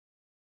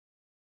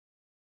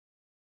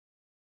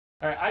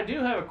All right, I do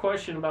have a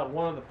question about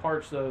one of the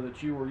parts, though,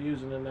 that you were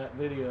using in that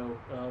video.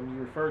 You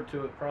referred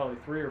to it probably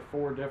 3 or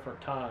 4 different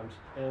times,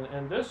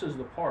 and this is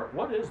the part.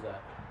 What is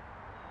that?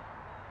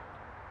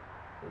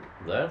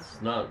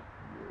 That's not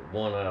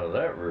one out of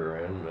that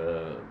rear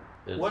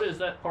end. What is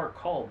that part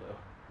called,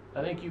 though?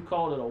 I think you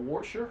called it a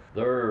washer?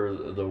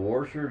 The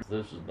washer,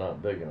 this is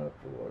not big enough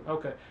for it.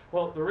 Okay.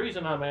 Well, the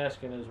reason I'm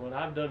asking is when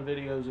I've done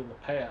videos in the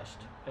past,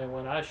 and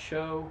when I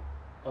show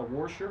a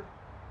washer,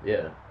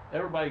 yeah,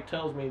 everybody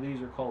tells me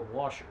these are called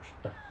washers.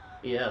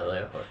 Yeah,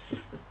 they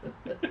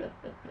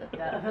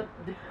are.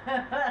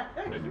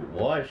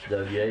 Wash,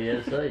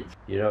 W-A-S-H.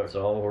 You know, it's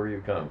all where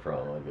you come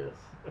from, I guess.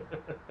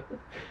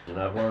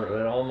 And I've learned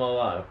that all my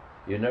life.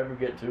 You never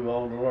get too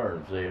old to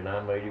learn, see, and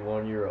I'm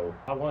 81 years old.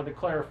 I wanted to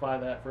clarify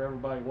that for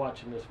everybody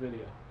watching this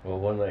video. Well,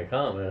 when they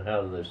comment,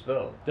 how do they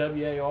spell it?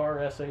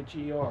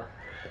 W-A-R-S-H-E-R.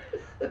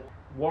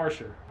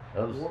 Washer.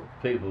 Those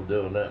people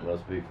doing that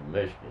must be from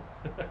Michigan.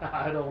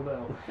 I don't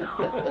know.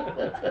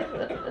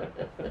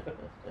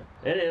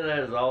 And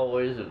as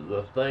always,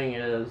 the thing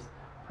is,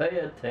 pay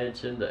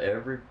attention to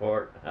every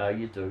part, how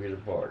you took it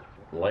apart.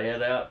 Lay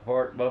it out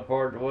part by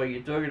part the way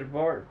you took it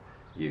apart.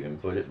 You can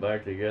put it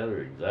back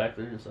together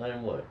exactly the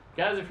same way.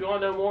 Guys, if you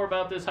want to know more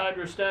about this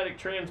hydrostatic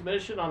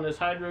transmission on this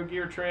Hydro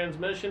Gear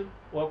transmission,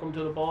 welcome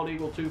to the Bald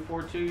Eagle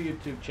 242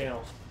 YouTube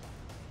channel.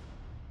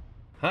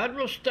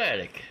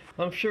 Hydrostatic.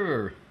 I'm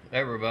sure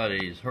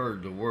everybody's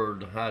heard the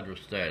word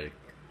hydrostatic,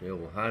 the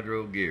old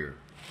Hydro Gear.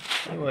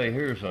 Anyway,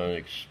 here's an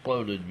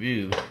exploded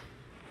view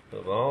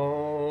of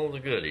all the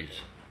goodies.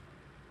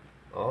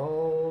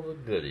 All the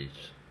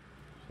goodies.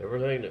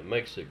 Everything that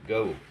makes it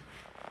go.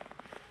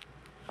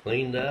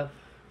 Cleaned up,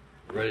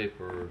 ready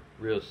for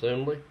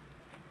reassembly.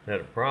 Had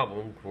a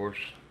problem, of course,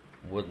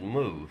 wouldn't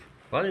move.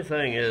 Funny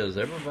thing is,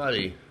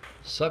 everybody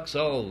sucks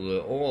all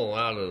the oil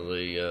out of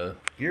the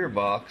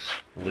gearbox,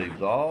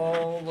 leaves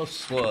all the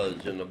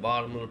sludge in the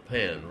bottom of the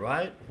pan,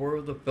 right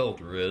where the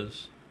filter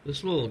is.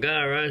 This little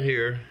guy right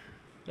here,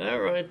 that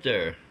right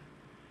there.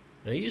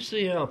 Now you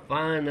see how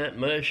fine that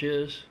mesh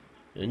is?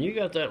 And you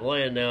got that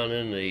laying down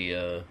in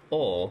the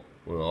oil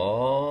with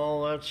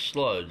all that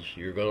sludge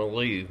you're going to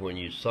leave when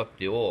you suck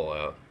the oil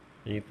out.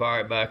 And you fire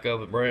it back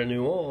up with brand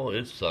new oil,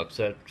 it sucks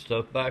that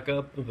stuff back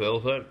up and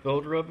fills that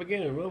filter up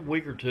again. In a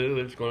week or two,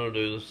 it's going to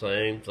do the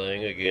same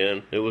thing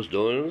again it was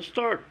doing to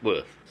start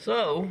with.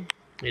 So,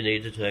 you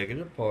need to take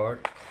it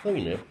apart,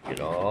 clean it, get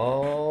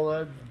all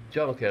that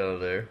junk out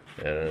of there.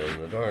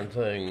 And the darn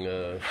thing,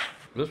 there's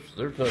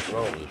nothing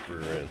wrong with this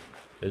rear end.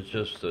 It's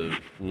just a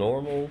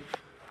normal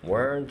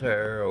wear and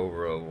tear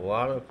over a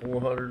lot of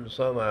 400 and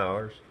some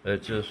hours.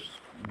 It just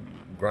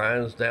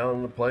grinds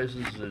down the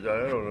places that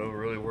I don't know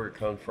really where it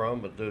comes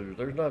from, but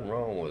there's nothing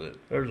wrong with it.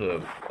 There's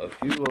a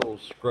few little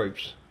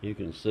scrapes. You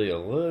can see a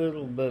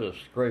little bit of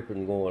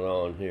scraping going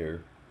on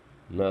here.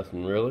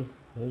 Nothing really.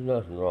 There's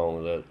nothing wrong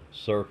with that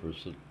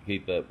surface to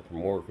keep that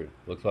from working.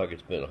 Looks like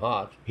it's been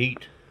hot.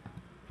 Heat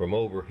from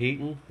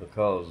overheating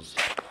because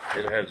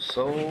it had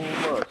so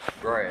much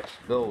grass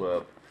build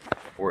up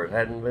where it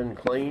hadn't been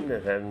cleaned,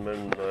 it hadn't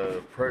been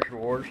pressure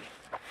washed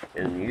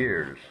in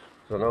years.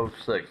 It's an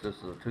 06, this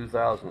is a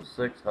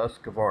 2006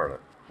 Husqvarna.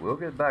 We'll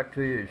get back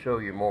to you and show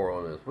you more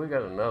on this. We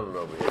got another one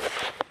over here.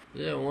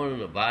 Yeah, one in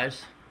the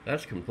vise,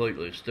 that's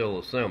completely still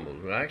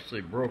assembled. It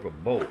actually broke a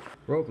bolt.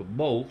 Broke a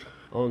bolt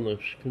on the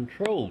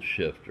control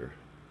shifter.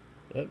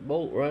 That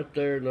bolt right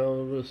there and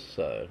on this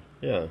side.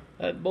 Yeah,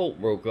 that bolt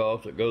broke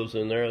off that goes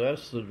in there.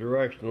 That's the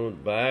direction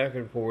that back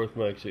and forth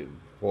makes it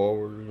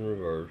forward and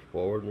reverse,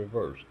 forward and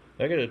reverse.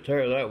 I got to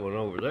tear that one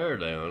over there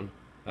down.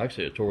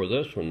 Actually, I tore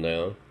this one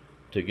down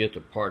to get the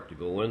part to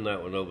go in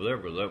that one over there,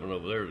 but that one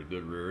over there is a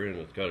good rear end.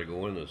 It's got to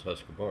go in this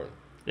Husqvarna.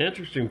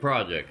 Interesting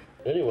project.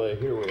 Anyway,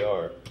 here we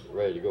are,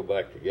 ready to go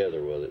back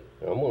together with it.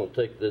 Now, I'm going to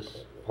take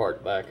this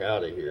part back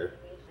out of here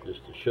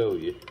just to show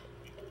you.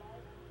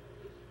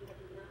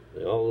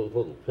 All those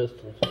little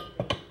pistons,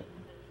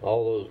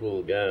 all those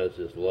little guys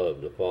just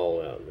love to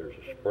fall out. There's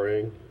a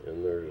spring,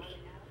 and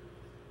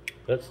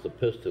that's the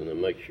piston that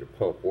makes your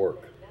pump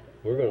work.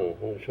 I'm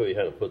going to show you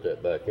how to put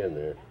that back in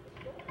there.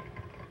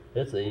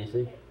 It's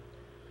easy.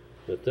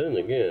 But then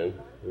again,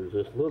 there's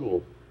this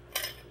little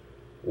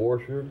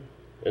washer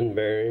and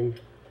bearing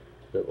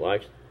that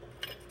likes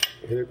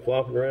to hear it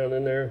flopping around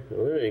in there.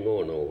 Well, it ain't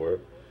going nowhere.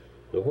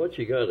 So what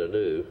you got to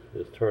do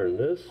is turn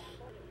this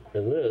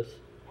and this,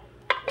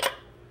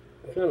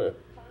 kind of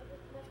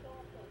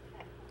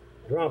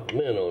drop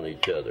them in on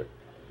each other.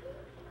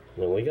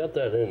 Now we got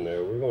that in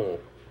there. We're going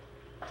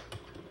to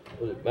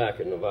put it back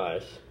in the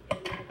vise.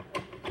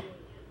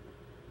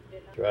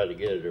 Try to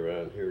get it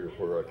around here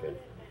where I can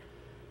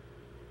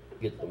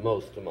get the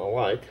most of my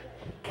light.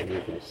 And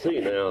you can see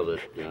now that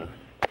the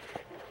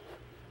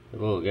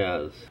little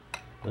guys,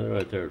 that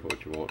right there is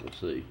what you want to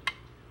see.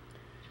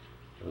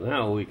 And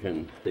now we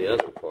can, the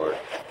other part,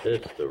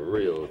 it's the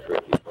real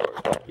tricky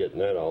part, getting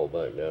that all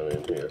back down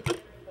in here.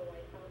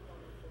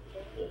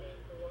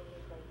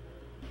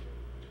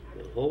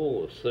 The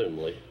whole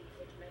assembly,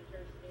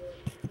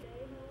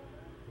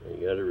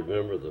 you got to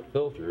remember the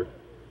filter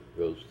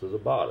goes to the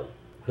bottom.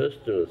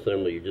 piston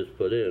assembly you just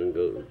put in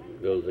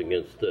goes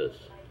against this.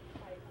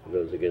 It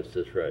goes against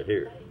this right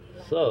here.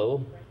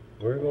 So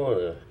we're going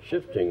to,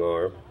 shifting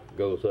arm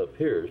goes up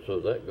here, so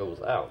that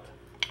goes out.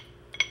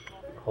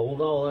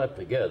 Hold all that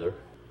together.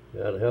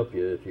 That'll help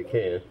you if you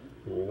can.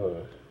 And you're going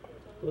to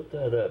put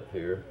that up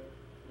here.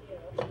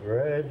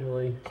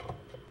 Gradually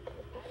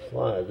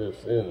slide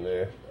this in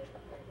there.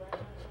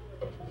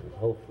 And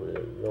hopefully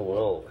it don't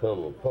all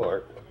come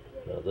apart.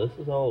 Now this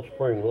is all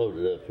spring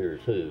loaded up here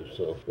too,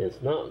 so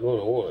it's not going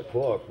to want to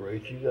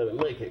cooperate. You got to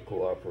make it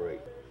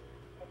cooperate.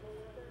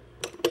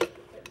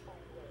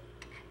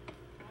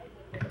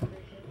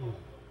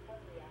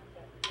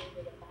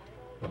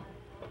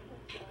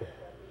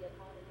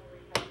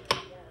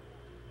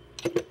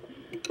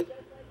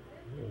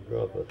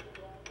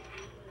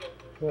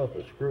 Drop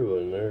a screw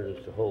in there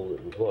just to hold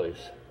it in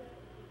place.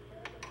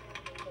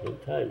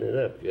 Don't tighten it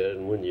up yet,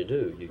 and when you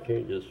do, you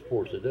can't just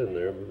force it in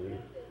there. But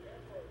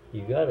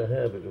you got to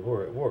have it to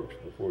where it works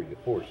before you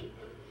force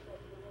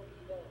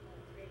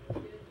it.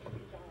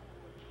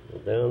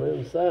 And down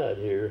inside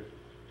here,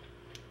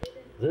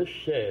 this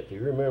shaft,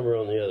 you remember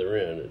on the other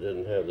end, it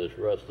didn't have this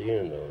rusty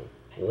end on it.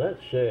 Well, that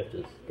shaft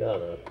has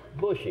got a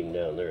bushing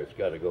down there it's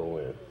got to go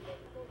in.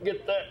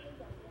 Get that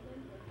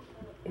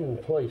in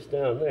place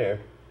down there.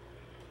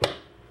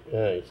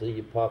 You see,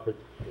 you pop it,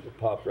 it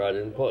pops right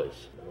in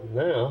place.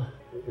 Now,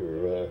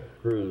 your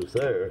screws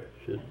there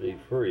should be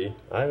free.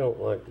 I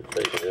don't like to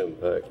take an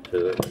impact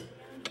to it.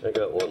 I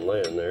got one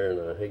laying there,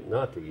 and I hate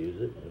not to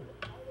use it.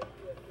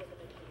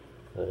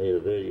 I hate a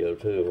video,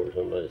 too, where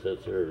somebody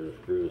sits there and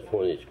screws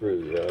 20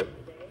 screws out.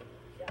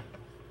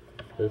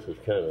 This is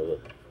kind of a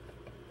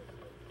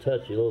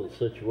touchy little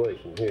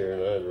situation here,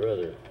 and I'd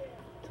rather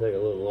take a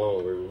little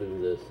longer to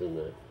do this than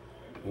to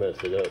mess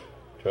it up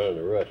trying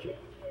to rush it.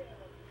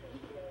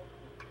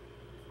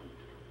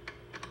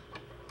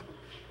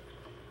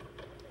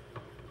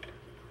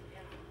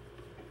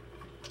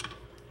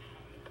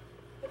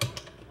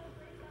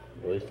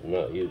 At least I'm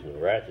not using a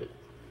ratchet.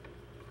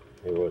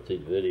 You watch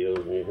these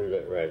videos and you hear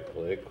that right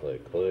click,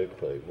 click, click,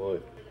 click. Boy,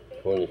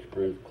 20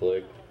 screws,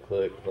 click,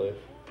 click, click.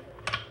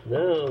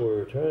 Now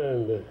we're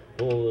trying to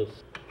pull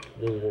this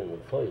dude into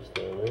place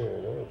down there,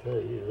 and I'll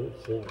tell you,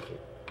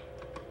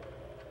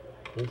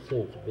 this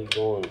seems to be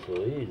going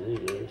so easy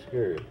that it's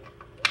scary.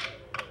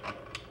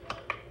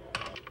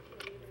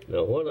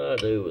 Now what I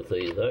do with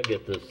these, I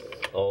get this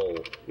all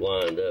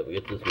lined up,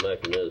 get this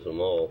mechanism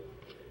all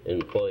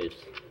in place.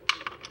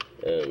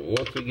 And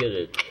once you get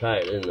it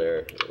tight in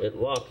there, it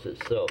locks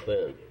itself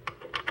in.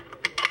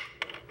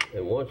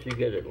 And once you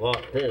get it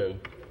locked in,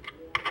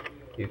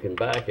 you can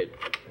back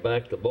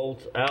the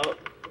bolts out,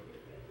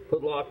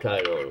 put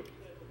Loctite on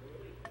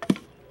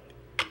them.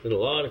 There's a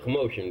lot of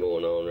commotion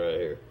going on right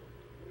here.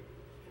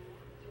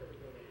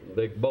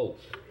 Big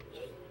bolts.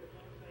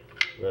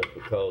 That's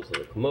because of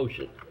the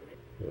commotion.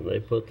 And they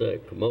put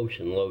that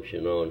commotion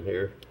lotion on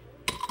here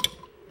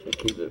to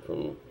keep it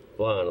from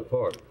flying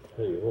apart.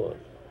 Tell you what.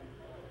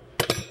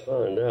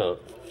 Find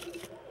out,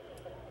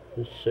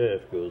 this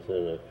shaft goes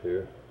in up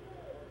here.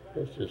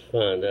 Let's just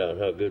find out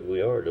how good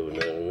we are doing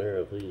that in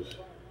there. See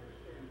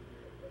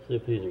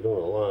if these are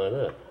going to line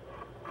up.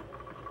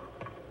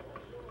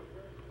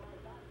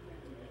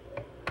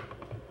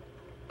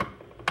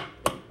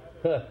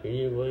 Can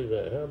you believe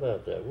that? How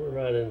about that? We're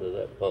right into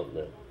that pump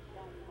now.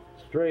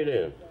 Straight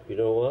in. You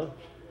know what?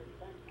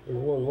 There's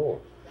one more.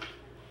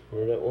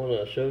 Remember that one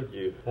I showed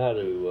you how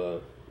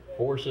to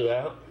force it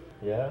out?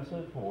 Yeah, I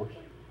said force.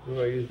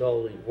 Remember I used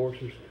all these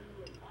forcers?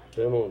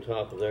 Put them on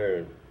top of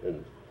there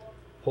and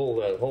pull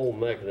that whole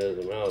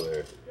mechanism out of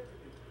there.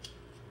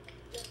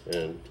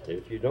 And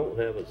if you don't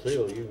have a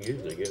seal, you can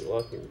usually get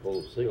lucky and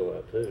pull the seal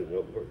out too.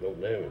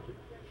 Don't damage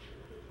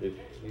it. If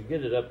you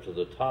get it up to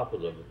the top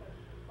of the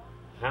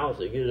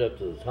housing, get it up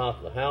to the top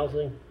of the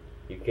housing,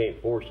 you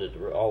can't force it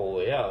all the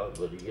way out,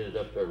 but you get it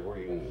up there where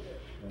you can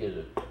get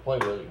it, play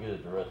with it, get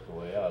it the rest of the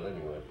way out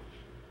anyway.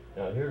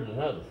 Now here's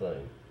another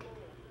thing.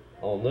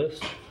 On this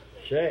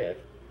shaft,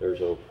 there's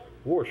a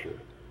washer.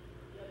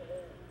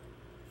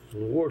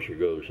 And the washer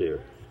goes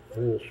here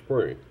in the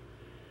spring.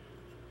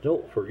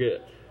 Don't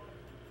forget,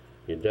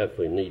 you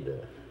definitely need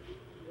that.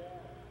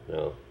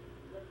 Now,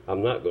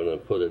 I'm not going to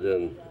put it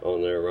in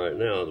on there right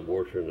now, the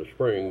washer and the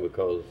spring,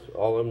 because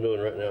all I'm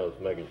doing right now is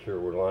making sure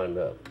we're lined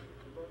up.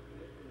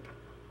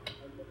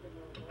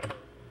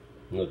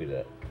 Look at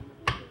that.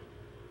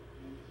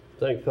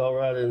 Thing fell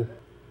right in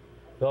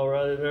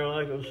there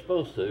like it was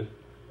supposed to.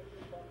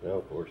 Now,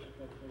 of course.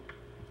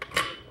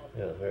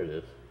 Yeah, there it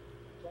is.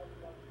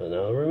 But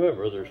now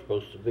remember, there's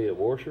supposed to be a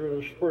washer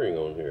and a spring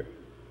on here.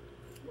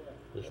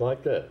 Just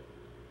like that.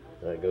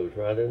 That goes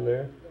right in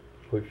there.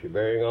 Push your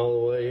bearing all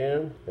the way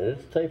in. And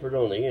it's tapered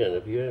on the end.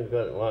 If you ain't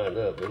got it lined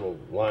up, it'll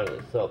line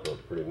itself up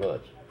pretty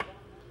much.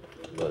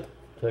 But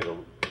take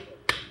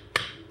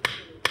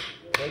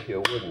you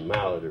a wooden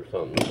mallet or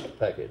something,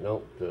 peck it,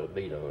 don't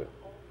beat on it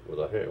with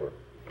a hammer.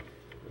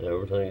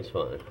 Everything's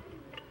fine.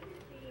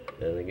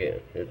 And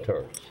again, it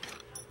turns.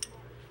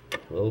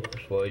 A little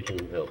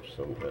persuasion helps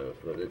sometimes,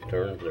 but it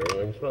turns,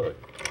 everything's fine.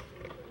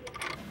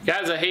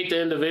 Guys, I hate to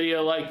end a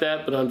video like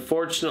that, but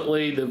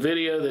unfortunately the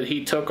video that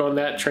he took on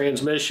that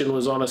transmission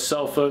was on a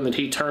cell phone that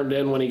he turned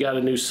in when he got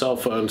a new cell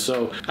phone,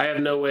 so I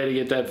have no way to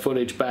get that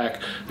footage back.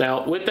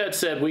 Now, with that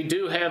said, we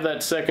do have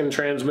that second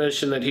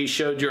transmission that he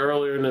showed you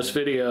earlier in this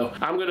video.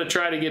 I'm going to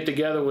try to get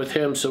together with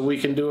him so we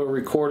can do a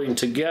recording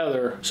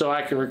together, so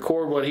I can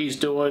record what he's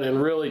doing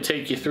and really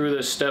take you through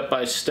this step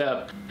by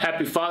step.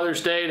 Happy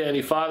Father's Day to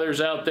any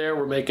fathers out there.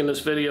 We're making this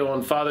video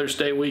on Father's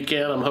Day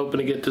weekend. I'm hoping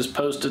to get this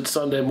posted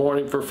Sunday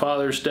morning for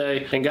Father's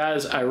Day. And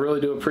guys, I really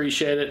do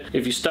appreciate it.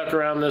 If you stuck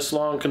around this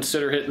long,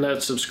 consider hitting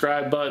that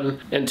subscribe button.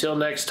 Until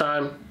next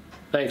time,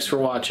 thanks for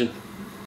watching.